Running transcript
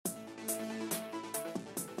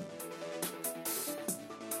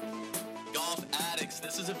Fanatics.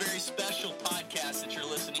 This is a very special podcast that you're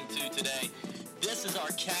listening to today. This is our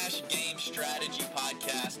Cash Game Strategy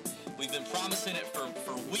podcast. We've been promising it for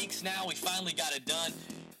weeks now. We finally got it done.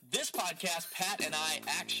 This podcast, Pat and I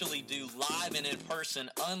actually do live and in person.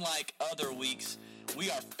 Unlike other weeks, we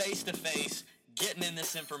are face-to-face getting in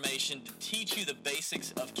this information to teach you the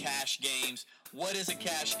basics of cash games. What is a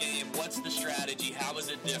cash game? What's the strategy? How is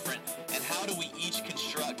it different? And how do we each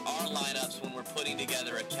construct our lineups when we're putting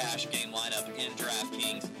together a cash game lineup in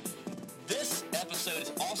DraftKings? This episode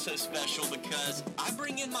is also special because I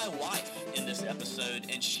bring in my wife in this episode,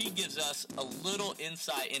 and she gives us a little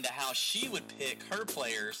insight into how she would pick her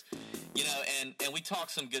players, you know, and we talk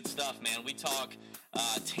some good stuff, man. We talk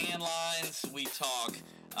tan lines, we talk,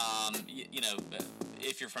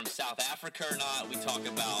 if you're from South Africa or not, we talk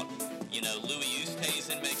about, Louis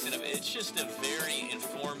Oosthuizen makes it up. It's just a very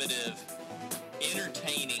informative,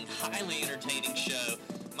 entertaining, highly entertaining show.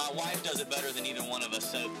 My wife does it better than either one of us,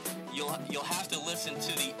 so you'll have to listen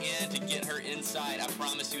to the end to get her insight. I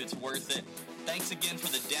promise you it's worth it. Thanks again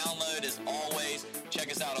for the download. As always, check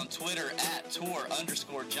us out on Twitter at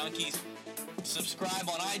Tour_Junkies. Subscribe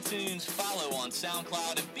on iTunes, follow on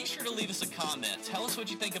SoundCloud, and be sure to leave us a comment. Tell us what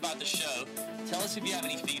you think about the show. Tell us if you have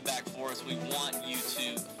any feedback for us. We want you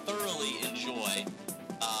to thoroughly enjoy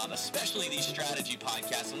especially these strategy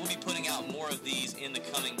podcasts, and we'll be putting out more of these in the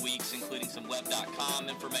coming weeks, including some web.com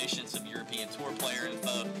information, some European Tour player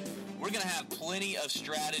info. We're going to have plenty of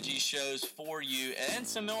strategy shows for you and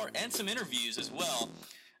some interviews as well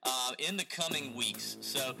in the coming weeks.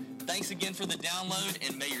 So thanks again for the download,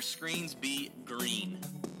 and may your screens be green.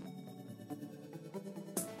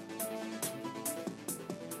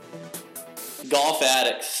 Golf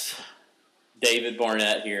addicts, David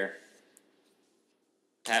Barnett here.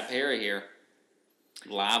 Pat Perry here,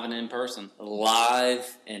 live and in person.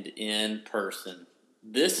 Live and in person.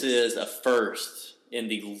 This is a first in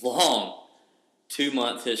the long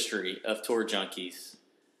 2-month history of Tour Junkies,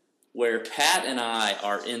 where Pat and I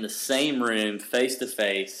are in the same room, face to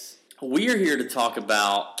face. We are here to talk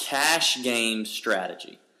about cash game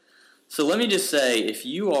strategy. So let me just say, if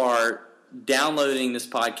you are downloading this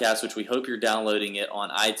podcast, which we hope you're downloading it on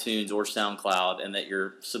iTunes or SoundCloud, and that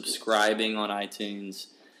you're subscribing on iTunes,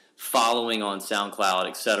 following on SoundCloud,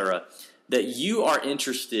 etc., that you are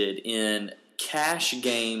interested in cash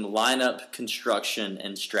game lineup construction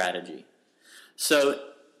and strategy. So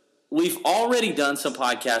we've already done some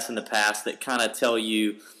podcasts in the past that kind of tell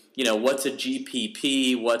you, what's a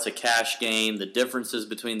GPP, what's a cash game, the differences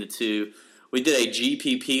between the two. We did a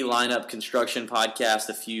GPP lineup construction podcast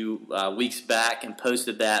a few weeks back and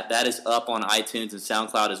posted that. That is up on iTunes and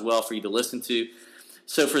SoundCloud as well for you to listen to.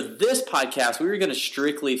 So for this podcast, we were going to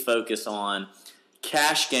strictly focus on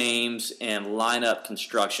cash games and lineup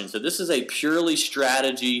construction. So this is a purely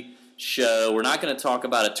strategy show. We're not going to talk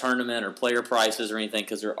about a tournament or player prices or anything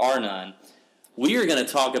because there are none. We are going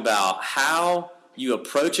to talk about how you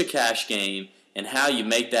approach a cash game and how you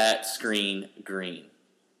make that screen green.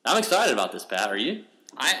 I'm excited about this, Pat. Are you?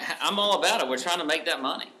 I'm all about it. We're trying to make that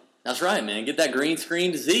money. That's right, man. Get that green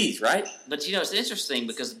screen disease, right? But, it's interesting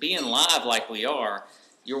because being live like we are,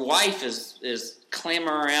 your wife is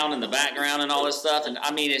clamoring around in the background and all this stuff. And,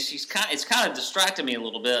 it's kind of distracting me a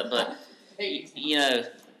little bit. But,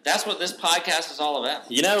 that's what this podcast is all about.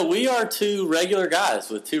 We are two regular guys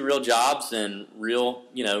with two real jobs and real,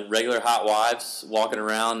 regular hot wives walking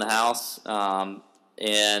around the house.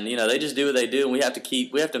 And, they just do what they do, and we have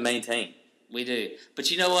to maintain. We do.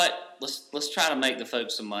 But you know what? Let's try to make the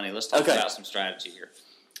folks some money. Let's talk about some strategy here.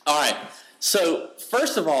 All right. So,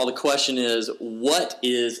 first of all, the question is, what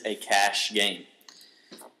is a cash game?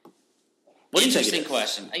 What do you think? Interesting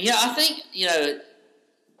question. Yeah, I think,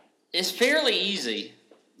 it's fairly easy,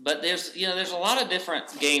 but there's a lot of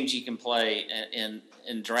different games you can play in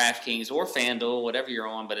DraftKings or FanDuel, whatever you're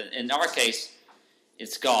on. But in our case,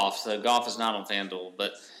 it's golf, so golf is not on FanDuel.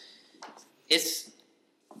 But it's,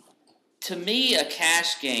 to me, a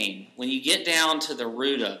cash game, when you get down to the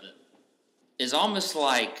root of it, is almost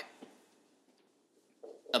like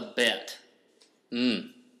a bet. Now,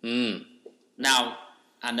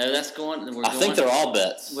 I know that's I think they're all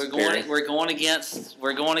bets. We're going against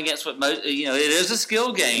what most. It is a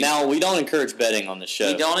skill game. Now, we don't encourage betting on the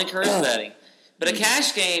show. We don't encourage betting. But a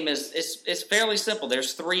cash game is fairly simple.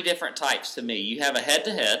 There's 3 different types to me. You have a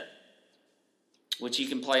head-to-head, which you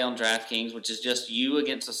can play on DraftKings, which is just you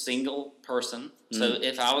against a single person. So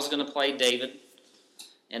if I was going to play David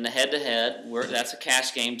in the head-to-head, that's a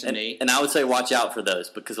cash game to me. And I would say watch out for those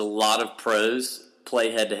because a lot of pros play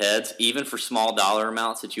head-to-heads, even for small dollar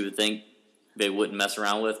amounts that you would think they wouldn't mess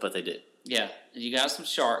around with, but they do. Yeah, you got some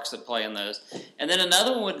sharks that play in those. And then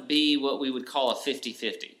another one would be what we would call a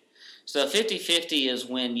 50-50. So 50-50 is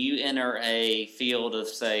when you enter a field of,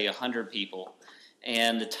 say, 100 people,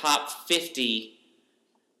 and the top 50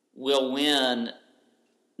 will win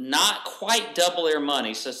not quite double their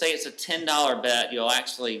money. So say it's a $10 bet, you'll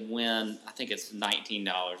actually win, I think it's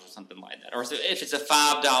 $19 or something like that. Or if it's a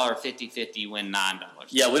 $5 50-50, you win $9.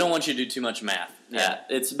 Yeah, we don't want you to do too much math. Yeah,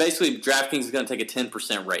 it's basically DraftKings is going to take a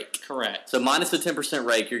 10% rake. Correct. So minus the 10%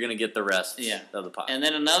 rake, you're going to get the rest of the pot. And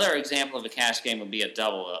then another example of a cash game would be a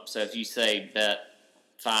double up. So if you say bet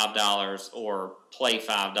 $5 or play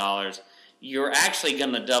 $5, you're actually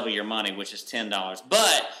going to double your money, which is $10.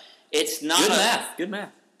 But it's not Good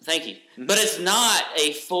math. Thank you. Mm-hmm. But it's not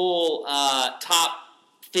a full top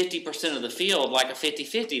 50% of the field like a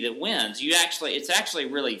 50-50 that wins. It's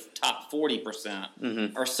actually really top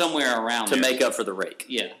 40% or somewhere around to there. make up for the rake.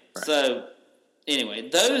 Yeah. Right. So anyway,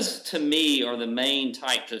 those to me are the main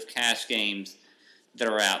types of cash games that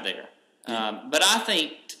are out there. But I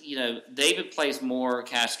think, David plays more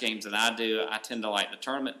cash games than I do. I tend to like the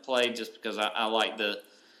tournament play just because I like the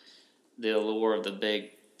allure of the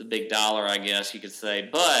big dollar, I guess you could say.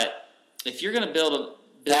 But if you're going to build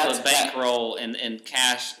a bankroll in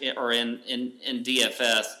cash or in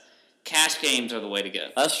DFS, cash games are the way to go.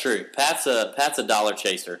 That's true. Pat's a dollar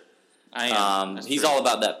chaser. I am. He's all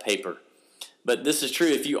about that paper. But this is true.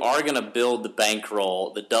 If you are going to build the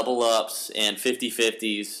bankroll, the double ups and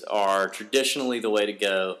 50-50s are traditionally the way to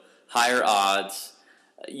go. Higher odds.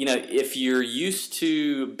 If you're used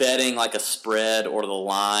to betting like a spread or the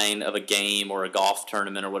line of a game or a golf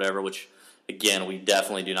tournament or whatever, which, again, we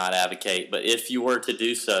definitely do not advocate, but if you were to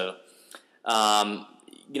do so,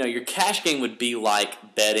 your cash game would be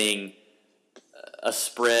like betting a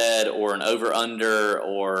spread or an over-under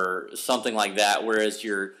or something like that, whereas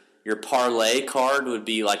your parlay card would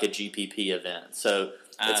be like a GPP event. So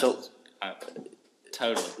totally.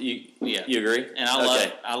 You agree? And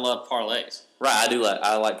I love parlays. Right,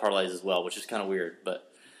 I like parlays as well, which is kind of weird,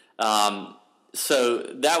 but so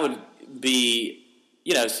that would be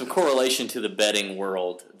some correlation to the betting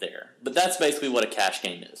world there. But that's basically what a cash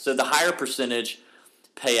game is. So the higher percentage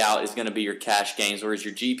payout is going to be your cash games, whereas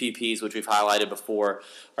your GPPs, which we've highlighted before,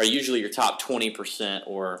 are usually your top 20%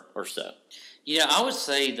 or so. I would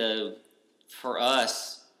say though, for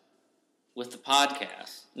us with the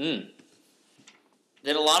podcast.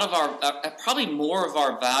 That a lot of our, probably more of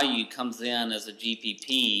our value comes in as a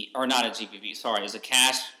GPP, or not a GPP, sorry, as a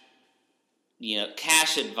cash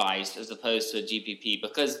advice as opposed to a GPP,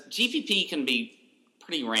 because GPP can be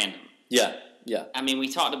pretty random. Yeah. I mean, we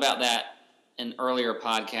talked about that in earlier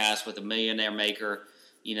podcasts with a Millionaire Maker.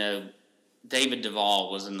 David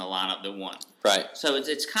Duvall was in the lineup that won. Right. So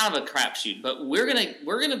it's kind of a crapshoot, but we're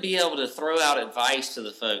gonna be able to throw out advice to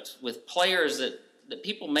the folks with players that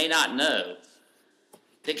people may not know.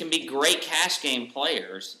 That can be great cash game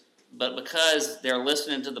players, but because they're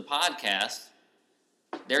listening to the podcast,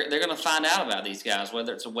 they're going to find out about these guys,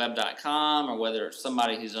 whether it's a web.com or whether it's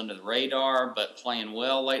somebody who's under the radar but playing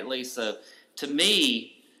well lately. So to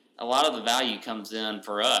me, a lot of the value comes in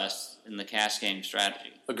for us in the cash game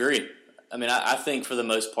strategy. Agreed. I mean, I think for the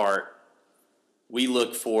most part, we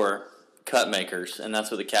look for cut makers, and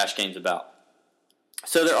that's what the cash game's about.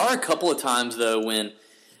 So there are a couple of times, though, when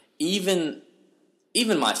even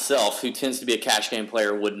myself, who tends to be a cash game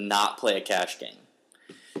player, would not play a cash game.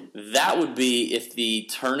 That would be if the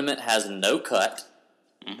tournament has no cut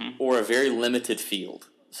or a very limited field.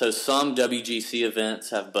 So some WGC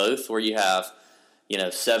events have both, where you have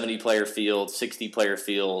 70-player fields, 60-player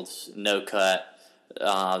fields, no cut.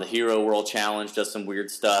 The Hero World Challenge does some weird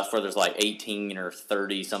stuff where there's like 18 or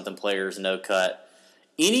 30-something players, no cut.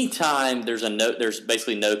 Anytime there's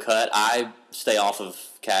basically no cut, I stay off of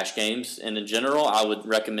cash games, and in general, I would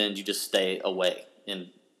recommend you just stay away, in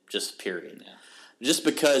just period. Yeah. Just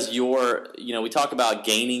because we talk about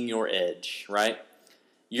gaining your edge, right?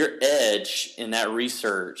 Your edge in that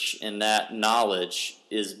research and that knowledge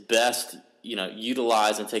is best,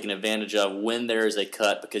 utilized and taken advantage of when there is a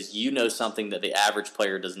cut, because you know something that the average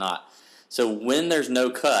player does not. So when there's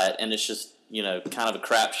no cut and it's just, kind of a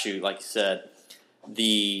crapshoot, like you said,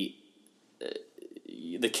 the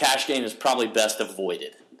cash game is probably best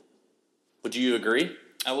avoided. Would you agree?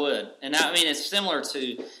 I would. And I mean, it's similar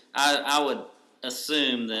to, I would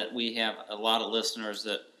assume that we have a lot of listeners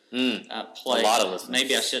that play. A lot of listeners.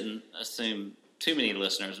 Maybe I shouldn't assume too many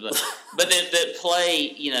listeners, but that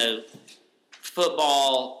play,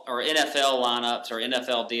 football or NFL lineups or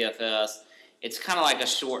NFL DFS. It's kind of like a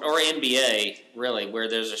short, or NBA, really, where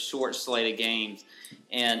there's a short slate of games.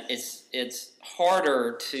 And it's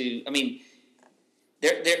harder to,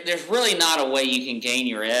 there's really not a way you can gain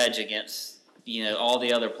your edge against all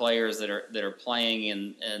the other players that are playing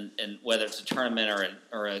and whether it's a tournament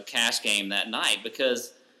or a cash game that night,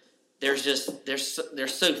 because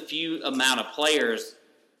there's so few amount of players.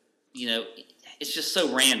 It's just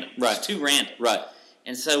so random. Right. It's too random. Right.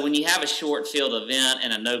 And so when you have a short field event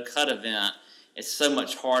and a no cut event, it's so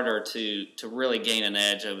much harder to really gain an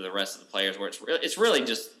edge over the rest of the players. Where it's really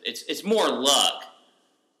just it's more luck,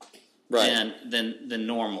 right, than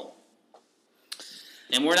normal.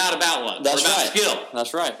 And we're not about luck. That's we're about right. skill.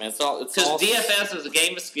 That's right, man. Because DFS is a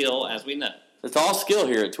game of skill, as we know. It's all skill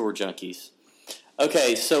here at Tour Junkies.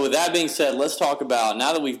 Okay, so with that being said, let's talk about,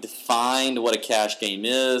 now that we've defined what a cash game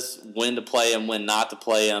is, when to play them, when not to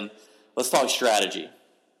play them, let's talk strategy.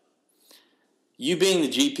 You being the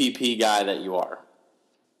GPP guy that you are,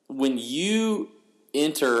 when you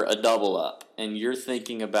enter a double up and you're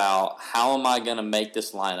thinking about how am I going to make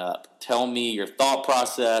this lineup, tell me your thought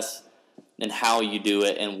process and how you do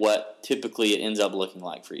it and what typically it ends up looking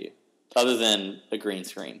like for you, other than a green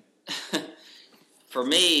screen. For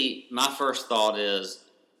me, my first thought is,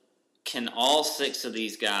 can all 6 of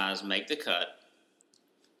these guys make the cut?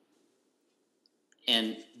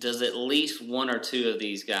 And does at least 1 or 2 of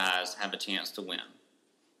these guys have a chance to win?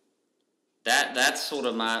 That's sort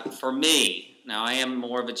of for me, now I am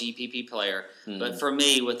more of a GPP player, but for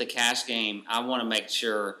me, with the cash game, I want to make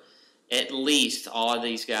sure at least all of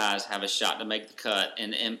these guys have a shot to make the cut.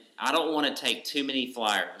 And I don't want to take too many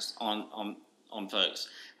flyers on folks.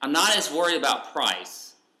 I'm not as worried about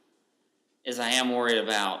price as I am worried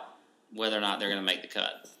about whether or not they're going to make the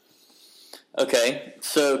cut. Okay,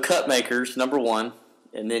 so cut makers, number 1,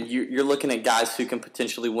 and then you're looking at guys who can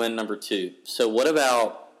potentially win, number 2. So what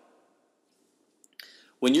about,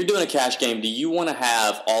 when you're doing a cash game, do you want to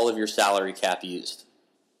have all of your salary cap used?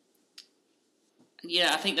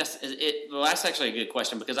 Yeah, I think that's it. Well, that's actually a good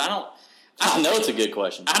question, because I know it's a good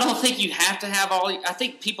question. I don't think you have to have all. I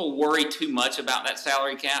think people worry too much about that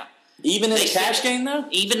salary cap. Even in the cash game, though?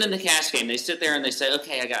 Even in the cash game, they sit there and they say,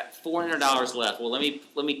 okay, I got $400 left. Well, let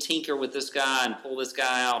me tinker with this guy and pull this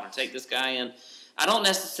guy out or take this guy in. I don't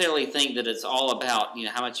necessarily think that it's all about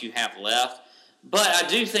how much you have left, but I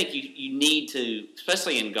do think you need to,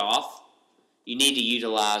 especially in golf, you need to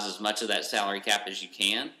utilize as much of that salary cap as you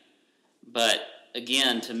can. But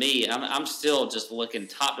again, to me, I'm still just looking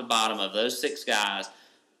top to bottom of those 6 guys.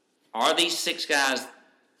 Are these 6 guys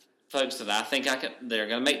folks that I think they're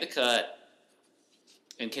going to make the cut,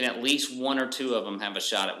 and can at least 1 or 2 of them have a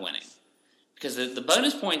shot at winning? Because the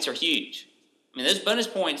bonus points are huge. I mean, those bonus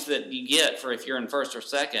points that you get for if you're in first or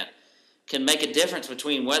second can make a difference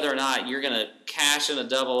between whether or not you're going to cash in a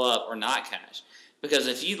double up or not cash. Because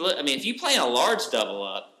if you play in a large double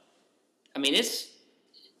up, I mean, it's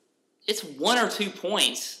 1 or 2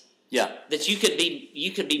 points that you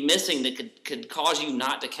could be missing that could cause you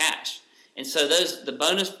not to cash. And so the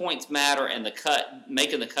bonus points matter, and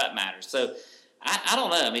making the cut matters. So I don't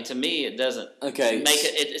know. I mean, to me, it doesn't make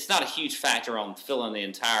it. It's not a huge factor on filling the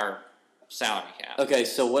entire salary cap. Okay,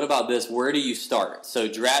 so what about this? Where do you start? So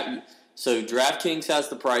DraftKings has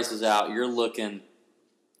the prices out. You're looking.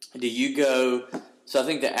 Do you go? So I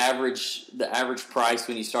think the average price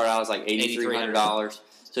when you start out is like $8,300.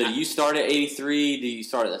 So do you start at 83? Do you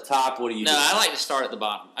start at the top? What do you do? No, I like to start at the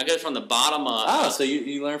bottom. I go from the bottom up. Oh, so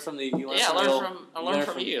you learn from the I learn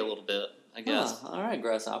from you a little bit, I guess. Oh, all right,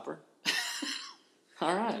 Grasshopper.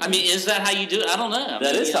 All right. I mean, is that how you do it? I don't know.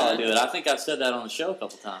 That is how I do it. I think I've said that on the show a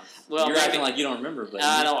couple times. Well, you're acting like you don't remember, but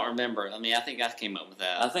I don't remember. I mean, I think I came up with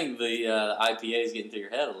that. I think the IPA is getting through your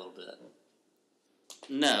head a little bit.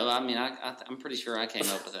 No, I mean, I'm pretty sure I came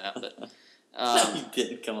up with that, but you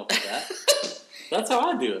didn't come up with that. That's how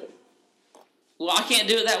I do it. Well, I can't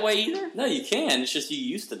do it that way either? No, you can. It's just you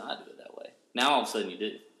used to not do it that way. Now all of a sudden you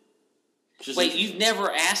do. Wait, you've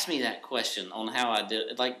never asked me that question on how I do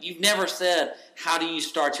it. Like, you've never said, how do you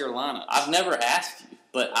start your lineups? I've never asked you,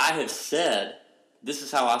 but I have said, this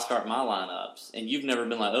is how I start my lineups. And you've never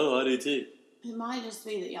been like, oh, I do too. It might just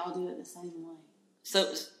be that y'all do it the same way.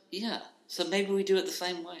 So, yeah. So maybe we do it the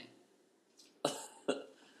same way.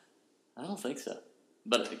 I don't think so.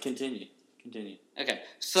 But continue. Okay.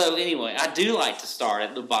 So anyway, I do like to start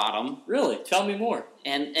at the bottom. Really? Tell me more.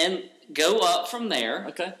 And go up from there.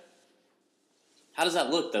 Okay. How does that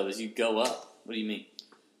look, though, as you go up? What do you mean?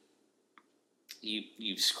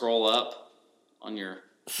 You scroll up on your...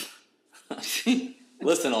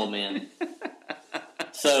 Listen, old man.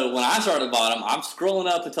 So when I start at the bottom, I'm scrolling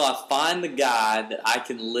up until I find the guy that I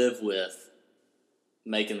can live with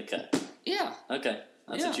making the cut. Yeah. Okay.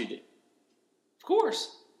 That's what you do. Of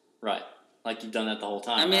course. Right. Like you've done that the whole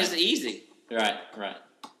time. I mean, right? It's easy. Right.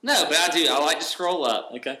 No, but I do. I like to scroll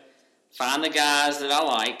up. Okay. Find the guys that I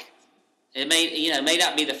like. It may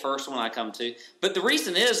not be the first one I come to, but the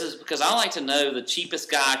reason is because I like to know the cheapest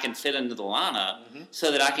guy I can fit into the lineup,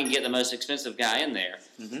 so that I can get the most expensive guy in there.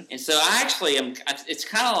 And so I actually am. It's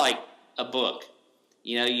kind of like a book.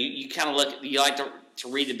 You kind of look. You like to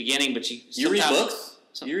read the beginning, but you read books.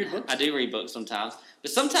 You read books. I do read books sometimes,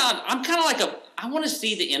 but sometimes I'm kind of like I want to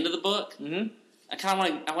see the end of the book. I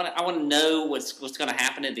kind of want to know what's going to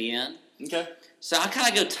happen at the end. Okay. So I kind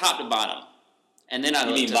of go top to bottom. And then I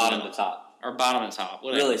You mean bottom to top? Or bottom to top,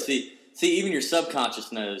 whatever. Really? See, even your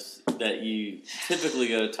subconscious knows that you typically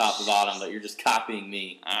go top to bottom, but you're just copying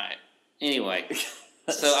me. All right. Anyway,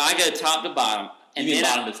 so I go top to bottom. And you mean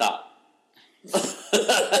then bottom to top?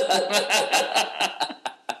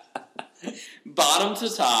 Bottom to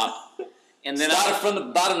top. And then Started from the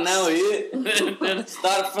bottom now, yeah.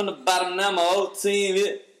 Started from the bottom now, my old team,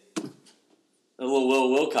 yeah. A little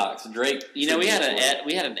Will Wilcox, Drake. We had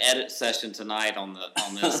an edit session tonight on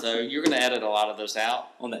this, so you're going to edit a lot of those out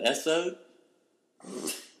on the episode.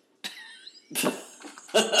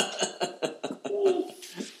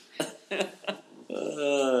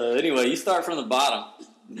 Anyway, you start from the bottom,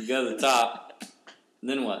 you go to the top,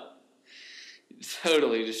 then what?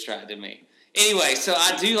 Totally distracted me. Anyway, so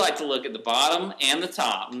I do like to look at the bottom and the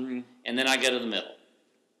top, and then I go to the middle.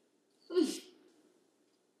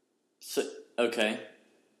 Okay,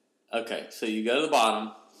 so you go to the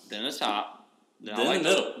bottom. Then the top. Then the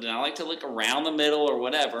middle. Then I like to look around the middle or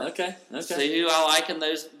whatever. Okay. See who I like in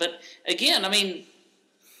those. But again, I mean,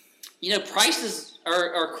 prices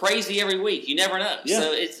are crazy every week. You never know. Yeah.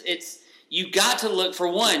 So it's you got to look, for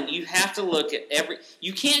one, you have to look at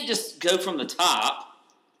you can't just go from the top.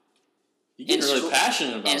 You get really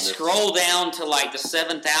passionate about this. And scroll down to like the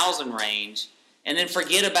 7,000 range and then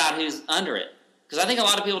forget about who's under it. Because I think a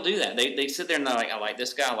lot of people do that. They sit there and they're like, I like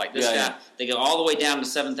this guy, I like this guy. Yeah. They go all the way down to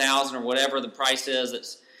 7,000 or whatever the price is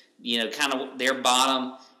that's, kind of their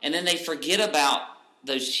bottom. And then they forget about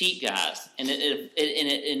those cheap guys. And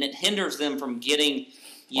it hinders them from getting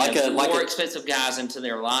more expensive guys into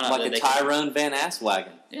their lineup. Like a Tyrone Van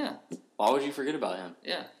Asswagen. Yeah. Why would you forget about him?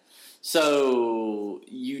 Yeah. So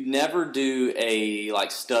you never do a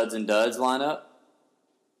studs and duds lineup?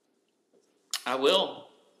 I will.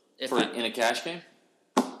 In a cash game?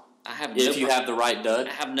 If you have the right dud?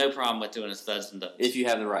 I have no problem with doing a studs and duds. If you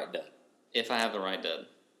have the right dud? If I have the right dud.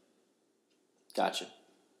 Gotcha.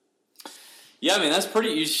 Yeah, I mean, that's pretty...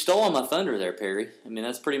 You stole on my thunder there, Perry. I mean,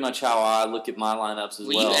 that's pretty much how I look at my lineups as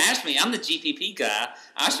well. Well, you asked me. I'm the GPP guy.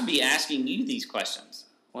 I should be asking you these questions.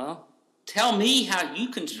 Well... Tell me how you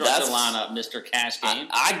construct a lineup, Mr. Cash Game.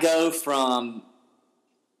 I go from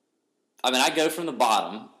the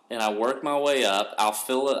bottom... and I work my way up. I'll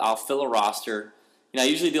fill a roster. I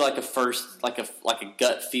usually do like a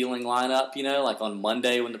gut feeling lineup. Like on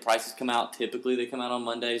Monday when the prices come out. Typically they come out on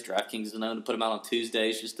Mondays. DraftKings is known to put them out on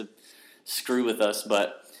Tuesdays just to screw with us.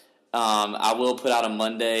 But I will put out a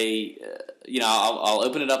Monday. I'll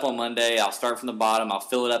open it up on Monday. I'll start from the bottom. I'll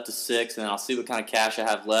fill it up to 6, and then I'll see what kind of cash I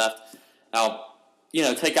have left. I'll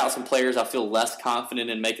take out some players I feel less confident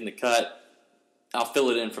in making the cut. I'll fill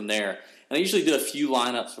it in from there. And I usually do a few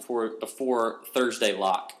lineups before Thursday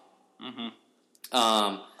lock.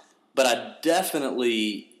 But I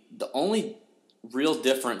definitely, the only real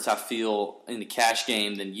difference I feel in the cash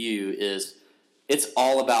game than you is it's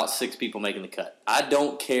all about 6 people making the cut. I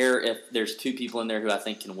don't care if there's 2 people in there who I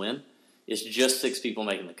think can win. It's just 6 people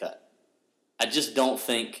making the cut. I just don't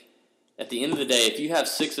think, at the end of the day, if you have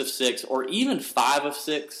 6 of 6 or even 5 of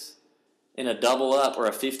 6 in a double up or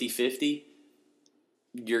a 50-50,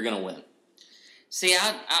 you're going to win. See,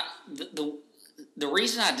 the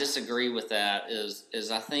reason I disagree with that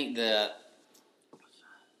is I think that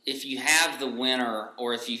if you have the winner,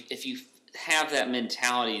 or if you have that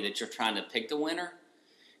mentality that you're trying to pick the winner,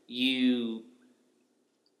 you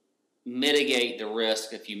mitigate the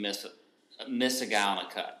risk if you miss a guy on a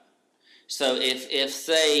cut. So if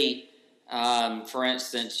say, for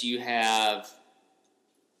instance, you have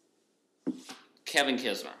Kevin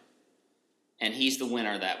Kisner, and he's the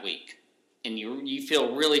winner that week, and you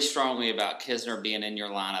feel really strongly about Kisner being in your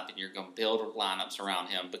lineup, and you're going to build lineups around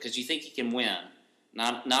him because you think he can win.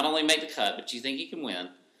 Not only make the cut, but you think he can win.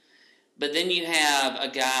 But then you have a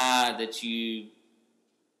guy that you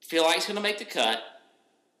feel like is going to make the cut,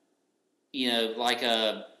 like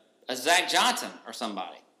a Zach Johnson or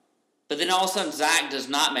somebody. But then all of a sudden Zach does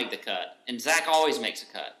not make the cut, and Zach always makes a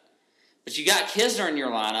cut. But you got Kisner in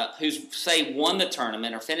your lineup who's, say, won the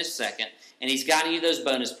tournament or finished second, and he's gotten you those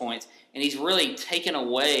bonus points, and he's really taken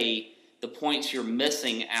away the points you're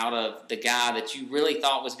missing out of the guy that you really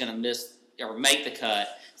thought was going to miss or make the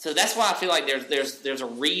cut. So that's why I feel like there's a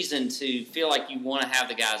reason to feel like you want to have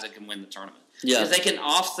the guys that can win the tournament. Yeah. Because they can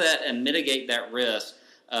offset and mitigate that risk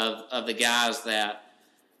of the guys that,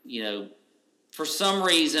 for some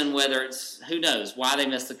reason, whether it's, who knows, why they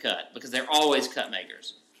missed the cut. Because they're always cut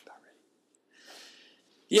makers.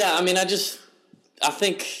 Yeah, I mean, I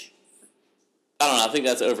think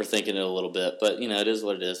that's overthinking it a little bit. But, it is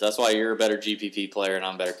what it is. That's why you're a better GPP player and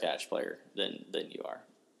I'm a better cash player than you are.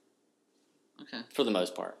 Okay. For the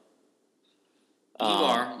most part. You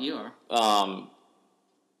are.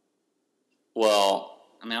 Well,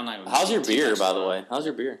 I mean, I'm not. How's your beer, by the way? How's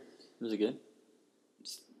your beer? Is it good?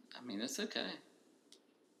 I mean, it's okay.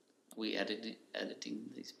 We editing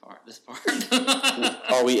this part.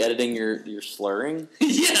 Are we editing your slurring?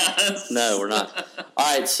 Yes. No, we're not.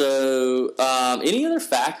 All right. So, any other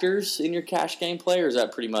factors in your cash game play, or is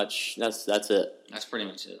that pretty much that's it? That's pretty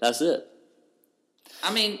much it. That's it.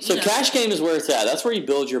 I mean, cash game is where it's at. That's where you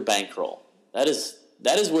build your bankroll. That is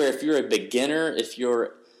where, if you're a beginner, if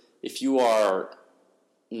you are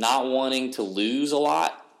not wanting to lose a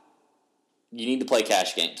lot, you need to play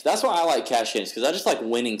cash games. That's why I like cash games, because I just like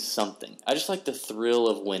winning something. I just like the thrill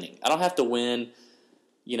of winning. I don't have to win,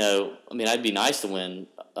 I'd be nice to win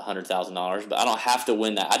 $100,000, but I don't have to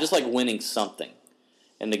win that. I just like winning something.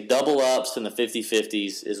 And the double ups and the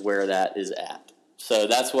 50-50s is where that is at. So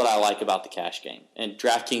that's what I like about the cash game. And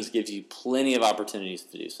DraftKings gives you plenty of opportunities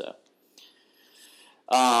to do so.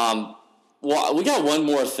 Well, we got one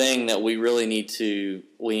more thing that we really need to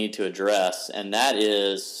address, and that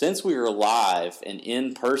is, since we were live and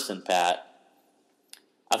in person, Pat,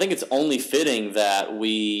 I think it's only fitting that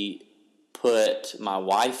we put my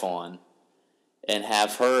wife on and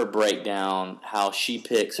have her break down how she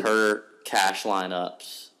picks her cash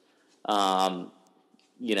lineups.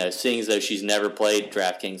 Seeing as though she's never played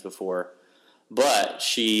DraftKings before, but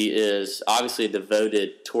she is obviously a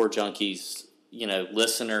devoted Tour Junkies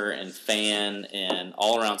listener and fan and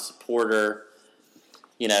all-around supporter.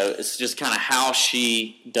 It's just kind of how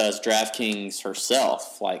she does DraftKings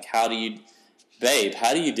herself. Like, how do you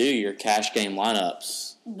do your cash game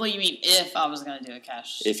lineups? What do you mean if I was going to do a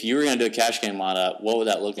cash? If you were going to do a cash game lineup, what would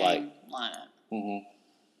that look like? Lineup. Mm-hmm.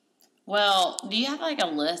 Well, do you have like a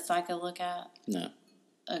list I could look at? No.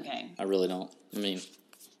 Okay. I really don't. I mean,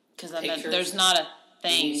 because there's not a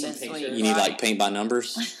thing this week. You need like paint by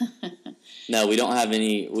numbers. No, we don't have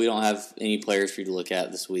any. We don't have any players for you to look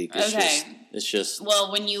at this week. It's just.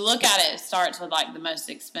 Well, when you look at it, it starts with like the most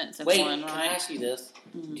expensive one, right? Can I ask you this?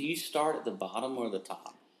 Mm-hmm. Do you start at the bottom or the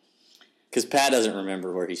top? Because Pat doesn't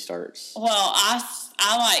remember where he starts. Well, I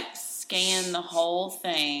like scan the whole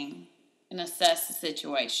thing and assess the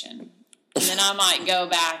situation. And then I might go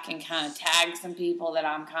back and kind of tag some people that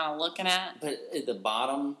I'm kind of looking at. But at the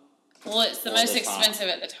bottom? Well, it's the most expensive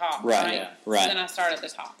at the top, right? Yeah. Right. So then I start at the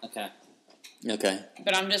top. Okay.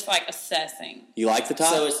 But I'm just like assessing. You like the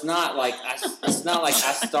top? So it's not like I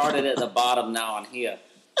started at the bottom, now I'm here.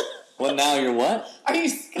 Well, now you're what? Are you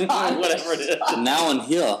Scott? Whatever it is. Now I'm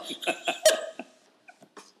here.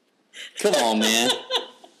 Come on, man.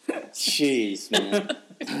 Jeez, man.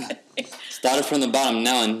 Started from the bottom,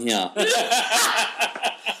 now I'm here.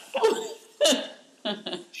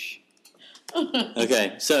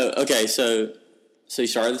 Okay, so you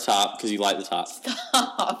start at the top because you like the top.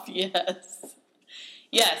 Stop, yes.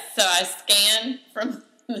 Yes, so I scan from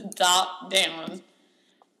the top down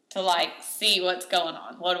to like see what's going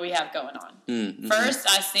on. What do we have going on? Mm-hmm. First,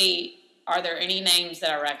 I see, are there any names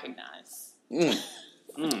that I recognize?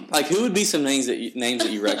 Like, who would be some names that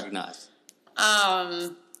you recognize?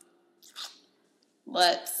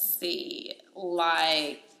 Let's see,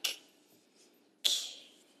 like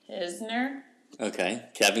Kisner. Okay,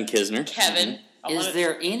 Kevin Kisner. Kevin. Mm-hmm. Is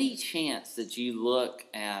there any chance that you look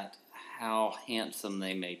at how handsome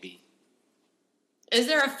they may be? Is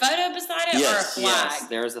there a photo beside it or a flag? Yes,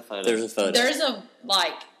 there's a photo. There's a photo. There's a,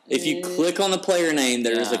 like... If you click on the player name,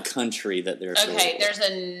 there is a country that they're okay, there's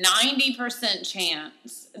a 90%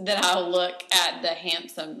 chance that I'll look at the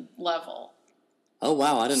handsome level. Oh,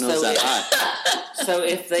 wow, I didn't know it was that high. So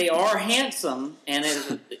if they are handsome, and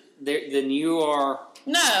then you are...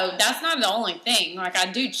 No, that's not the only thing. Like, I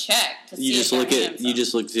do check to see if they're handsome. You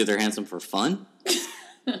just look to see if they're handsome for fun?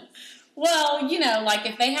 Well, like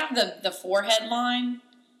if they have the forehead line,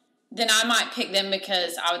 then I might pick them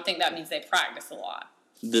because I would think that means they practice a lot.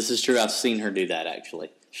 This is true. I've seen her do that,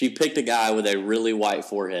 actually. She picked a guy with a really white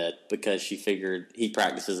forehead because she figured he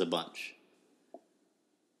practices a bunch.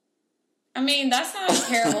 I mean, that's not a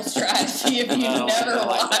terrible strategy if you've never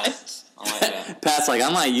watched. I like that. Pat's like,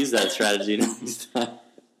 I might use that strategy next time.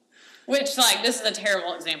 Which, like, this is a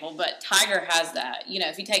terrible example, but Tiger has that. You know,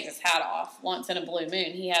 if he takes his hat off once in a blue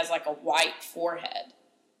moon, he has, like, a white forehead.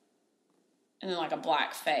 And then, like, a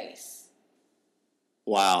black face.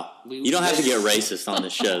 Wow. You don't have to get racist on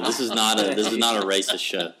this show. This is not a racist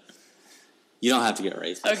show. You don't have to get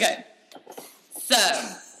racist. Okay. So.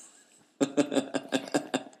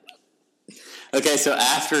 Okay, so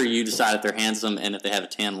after you decide if they're handsome and if they have a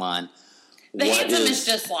tan line, The handsome is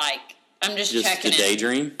just like, I'm just checking it. Just a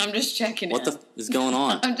daydream? I'm just checking What the is going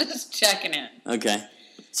on? I'm just checking it. Okay.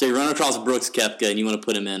 So you run across Brooks Koepka and you want to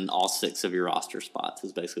put him in all 6 of your roster spots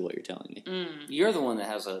is basically what you're telling me. You're the one that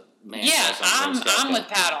has a man. Yeah, I'm with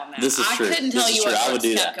Pat on that. This is true. I couldn't tell you what Brooks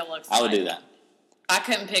Koepka looks like. I would do that. I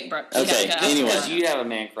couldn't pick Brooks Okay, Koepka. anyway. Because you have a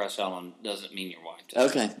man crush on him doesn't mean your wife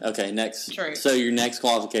does. Okay, next. True. So your next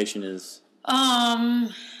qualification is? I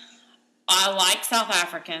like South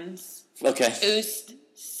Africans. Okay. Oost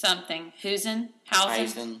something. Hausen?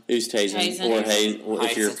 Hazen. Oosthuizen. Or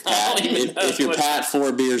if you're Pat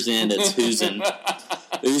 4 beers in, it's Huizen.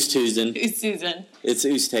 Oosthuizen. Oosthuizen. It's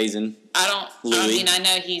Oosthuizen. I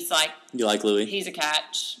know he's like... You like Louis? He's a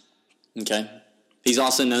catch. Okay. He's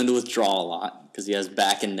also known to withdraw a lot because he has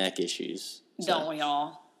back and neck issues. So. Don't we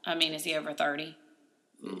all? I mean, is he over 30?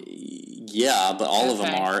 Yeah, but all of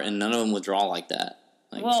them are, and none of them withdraw like that.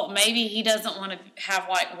 Like, well, maybe he doesn't want to have,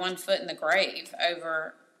 like, one foot in the grave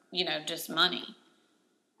over, just money.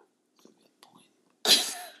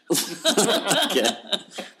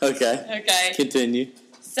 Okay. Continue.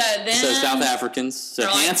 So South Africans. So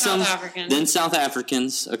handsome. South Africans. Then South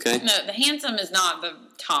Africans. Okay. No, the handsome is not the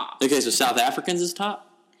top. Okay, so South Africans is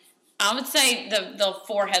top? I would say the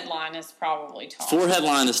forehead line is probably top. Forehead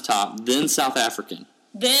line is top, then South African.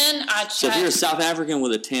 Then I check. So if you're a South African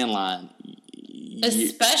with a tan line,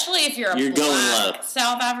 especially if you're going low.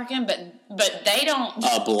 South African, but they don't.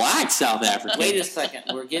 A black South African. Wait a second,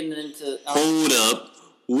 we're getting into. Hold up.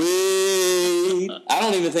 Wait. I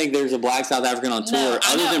don't even think there's a black South African on tour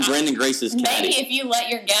other than Brendan Grace's caddy. Maybe if you let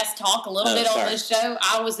your guests talk a little bit on this show,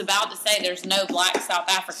 I was about to say there's no black South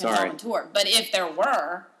Africans on tour. But if there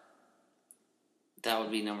were, that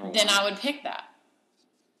would be number 1. Then I would pick that.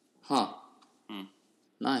 Huh.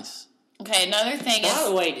 Nice. Okay, another thing By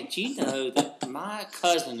the way, did you know that my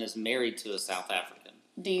cousin is married to a South African?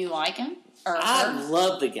 Do you like him? I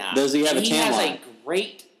love the guy. Does he have a tan line? He has a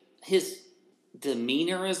great... His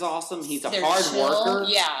demeanor is awesome. He's a hard worker.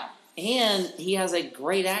 Yeah. And he has a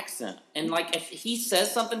great accent. And, like, if he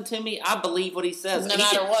says something to me, I believe what he says. No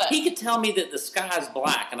matter what. He could tell me that the sky is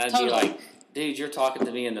black, and I'd be like, dude, you're talking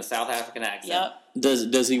to me in the South African accent.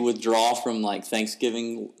 Yep. Does he withdraw from, like,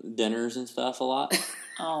 Thanksgiving dinners and stuff a lot?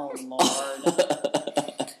 Oh,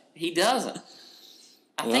 Lord. He doesn't.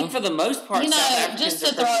 I think for the most part, South Africans just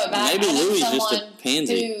to throw it back, maybe Louis just a someone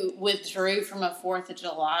pansy who withdrew from a 4th of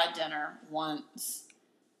July dinner once.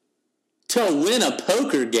 to win a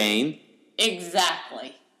poker game.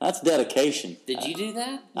 Exactly. That's dedication. Did you do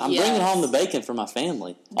that? I'm bringing home the bacon for my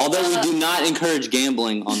family. Although we do not encourage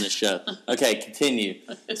gambling on this show. Okay, continue.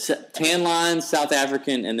 Tan line, South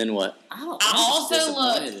African, and then what? I'm also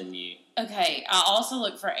disappointed in you. Okay, I also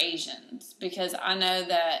look for Asians because I know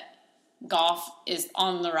that golf is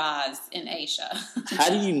on the rise in Asia. How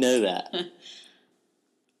do you know that?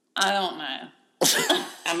 I don't know.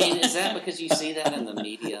 I mean, is that because you see that in the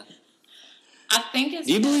media? I think it's.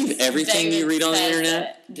 Do you believe everything you read on the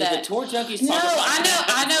internet? Did the Tour Junkies No, talk about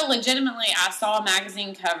I know legitimately I saw a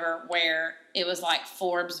magazine cover where it was like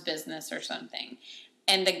Forbes Business or something.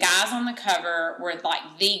 And the guys on the cover were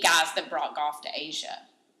like the guys that brought golf to Asia.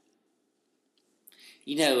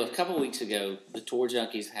 You know, a couple weeks ago, the Tour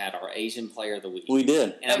Junkies had our Asian Player of the Week. We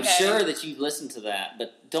did. And I'm sure that you listened to that,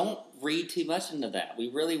 but don't read too much into that. We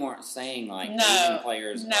really weren't saying, like, Asian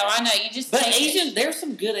players. No, I know. You just But there's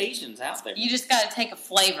some good Asians out there. You just got to take a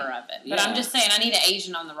flavor of it. But I'm just saying, I need an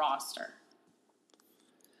Asian on the roster.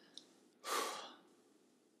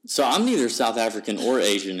 So I'm neither South African or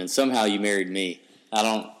Asian, and somehow you married me. I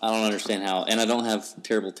don't understand how, and I don't have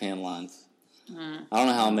terrible tan lines. I don't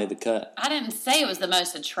know how I made the cut. I didn't say it was the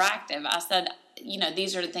most attractive. I said,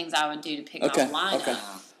 these are the things I would do to pick my lineup. Okay.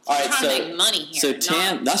 All right, I'm trying to make money here. So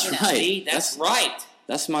tan, that's right. See, that's right.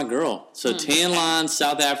 That's my girl. So tan line,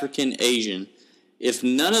 South African, Asian. If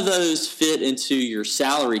none of those fit into your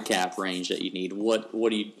salary cap range that you need, where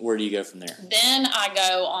do you go from there? Then I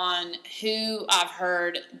go on who I've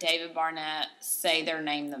heard David Barnett say their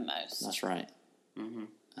name the most. That's right. Mm-hmm.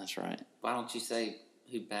 That's right. Why don't you say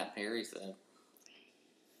who Pat Perry said?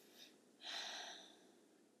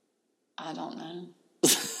 I don't know.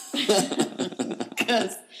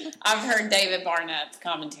 because I've heard David Barnett's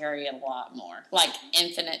commentary a lot more, like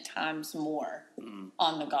infinite times more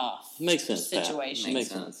on the golf Makes sense, situation. Makes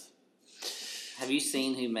sense. Have you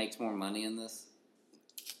seen who makes more money in this?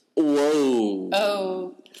 Whoa.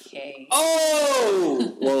 Okay.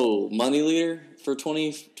 Oh! Whoa. Money leader for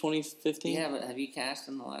 2015? Yeah, but have you cashed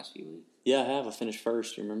in the last few weeks? Yeah, I have. I finished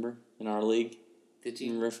first, you remember? In our league. Did you?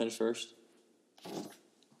 Remember I finished first?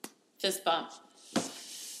 Fist bump.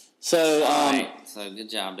 So, All right. So, good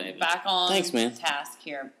job, David. Back on Thanks, man. task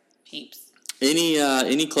here, peeps.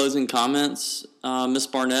 Any closing comments, Miss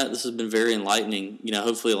Barnett? This has been very enlightening.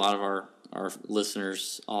 Hopefully a lot of our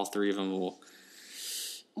listeners, all three of them, will.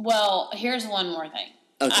 Well, here's one more thing.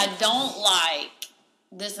 Okay. I don't like,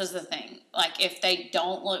 this is the thing, like if they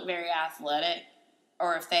don't look very athletic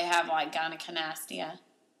or if they have like gynecomastia.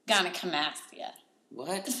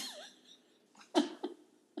 What?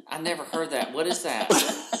 I never heard that. What is that?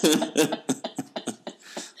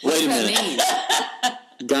 Wait a minute.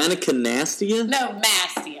 Gynecomastia? No,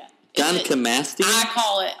 mastia. Gynecomastia? I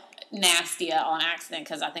call it nastia on accident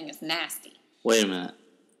because I think it's nasty. Wait a minute.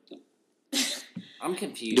 I'm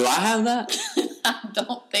confused. Do I have that? I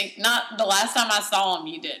don't think, not the last time I saw him,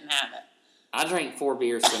 you didn't have it. I drank 4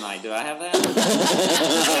 beers tonight. Do I have that?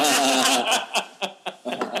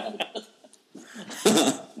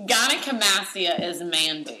 Gynecomastia is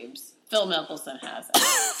man boobs. Phil Mickelson has it.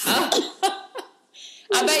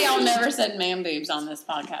 I bet y'all never said man boobs on this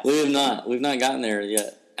podcast. We have not. We've not gotten there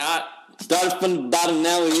yet. Started from the bottom,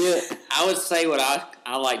 now we hit. I would say what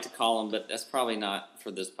I like to call them, but that's probably not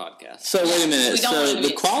for this podcast. So wait a minute. So the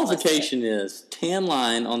be qualification is tan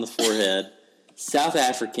line on the forehead, South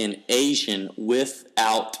African, Asian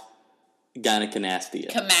without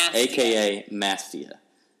gynecomastia, a.k.a. mastia.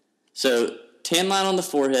 So tan line on the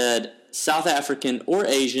forehead, South African or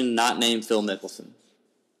Asian, not named Phil Mickelson.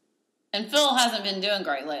 And Phil hasn't been doing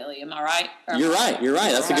great lately, am I right? You're right.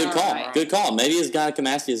 That's a good call. Right. Good call. Maybe his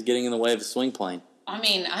gynecomastia is getting in the way of a swing plane. I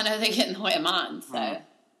mean, I know they get in the way of mine, so.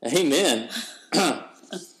 Amen.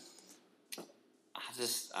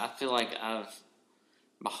 I feel like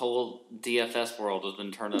my whole DFS world has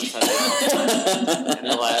been turned upside down in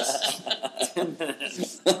the last 10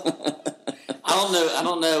 minutes. I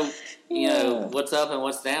don't know, what's up and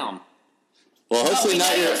what's down. Well, hopefully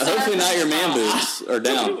not your man boobs are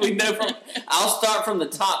down. We know I'll start from the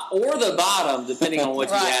top or the bottom, depending on what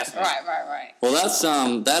you ask me. Right. Well,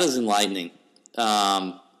 that is enlightening.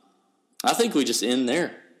 I think we just end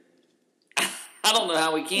there. I don't know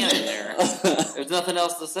how we can end there. There's nothing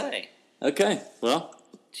else to say. Okay, well.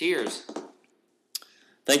 Cheers.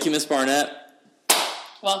 Thank you, Miss Barnett.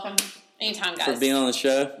 Welcome. Anytime, guys. For being on the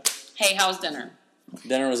show. Hey, how was dinner?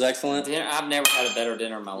 Dinner was excellent. I've never had a better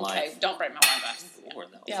dinner in my life. Okay, don't break my wine glass.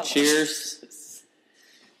 Yeah, cheers.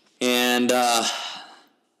 And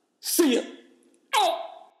see ya. Oh.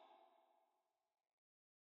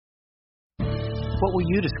 What will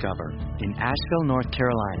you discover in Asheville, North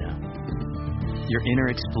Carolina? Your inner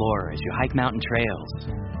explorer as you hike mountain trails.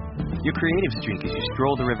 Your creative streak as you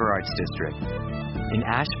stroll the River Arts District. In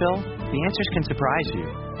Asheville, the answers can surprise you.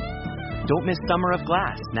 Don't miss Summer of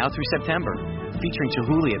Glass, now through September, featuring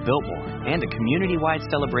Chihuly at Biltmore and a community-wide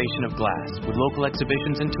celebration of glass with local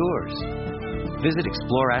exhibitions and tours. Visit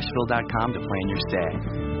exploreasheville.com to plan your stay.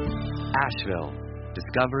 Asheville,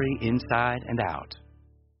 discovery inside and out.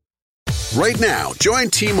 Right now, join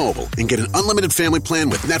T-Mobile and get an unlimited family plan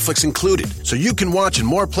with Netflix included, so you can watch in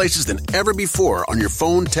more places than ever before on your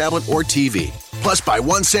phone, tablet, or TV. Plus, buy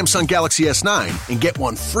one Samsung Galaxy S9 and get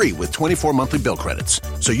one free with 24 monthly bill credits,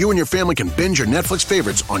 so you and your family can binge your Netflix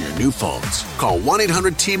favorites on your new phones. Call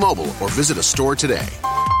 1-800-T-Mobile or visit a store today.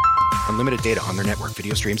 Unlimited data on their network.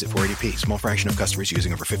 Video streams at 480p. Small fraction of customers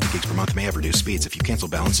using over 50 gigs per month may have reduced speeds. If you cancel,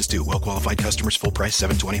 balance is due. Well-qualified customers, full price,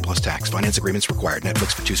 $720 plus tax. Finance agreements required.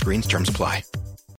 Netflix for 2 screens. Terms apply.